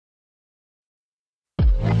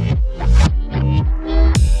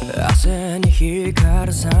光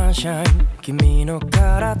るサンシャイン君の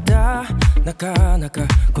体なかなか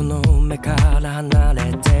この目から離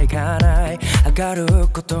れていかない上がる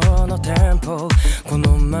ことのテンポこ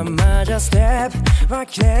のままじゃステップは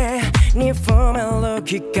綺麗に踏める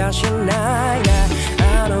気がしない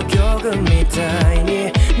なあの曲みたい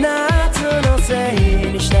に夏のせ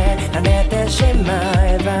いにして跳ねてしま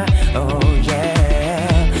えば Oh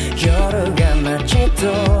yeah 夜が待ち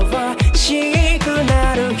遠しく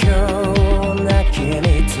なるような君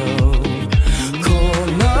とこ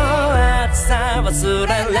の暑さ忘れ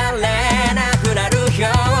られなくなるよ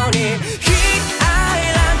うに Heat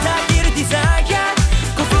Island たぎるデザイア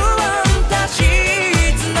5分たちい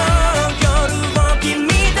つの夜を君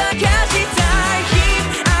と化したい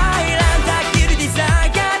Heat Island たぎるデザイ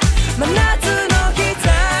ア真夏の日差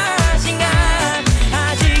しが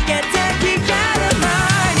弾けてきたる前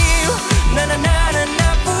になななな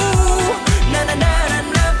なブーなななな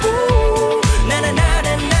なブーななな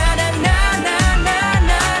なな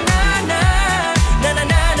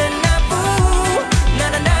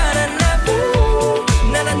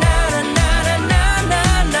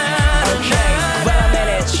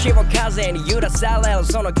風に揺らされる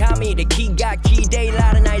その髪で気が気でい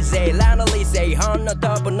られないぜランドリーセイほんのト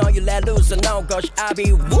ップの揺れるその腰浴び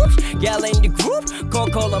Whoops Get in the group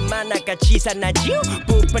心真ん中小さなジュー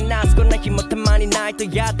ぶっ放すこんな日もたまにないと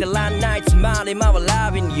やってらんないつまりまは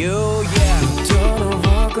Loving you Yeah どの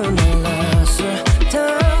僕のラス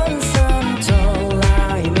炭酸と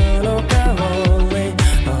ライムの香り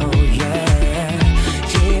Oh yeah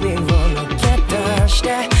日々を抜け出し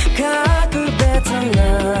て格別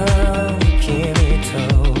な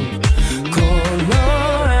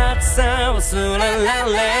忘れら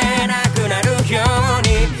れなくなるように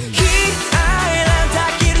Heat Island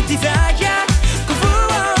たぎるデザイア5分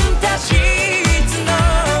たちいつの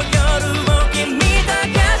夜を君と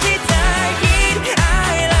化したい Heat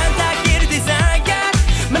Island たぎるデザイア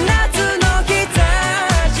真夏の日差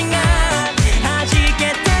しが弾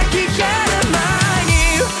けてきたる前に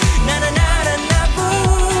なななななブ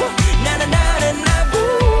ーなななななブ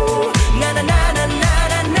ーなななな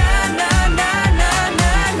なな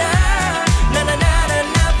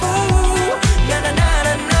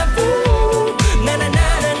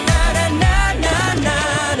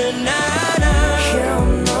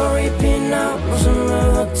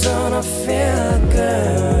Feel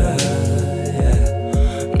good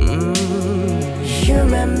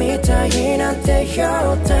夢みたいなんて酔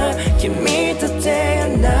った君と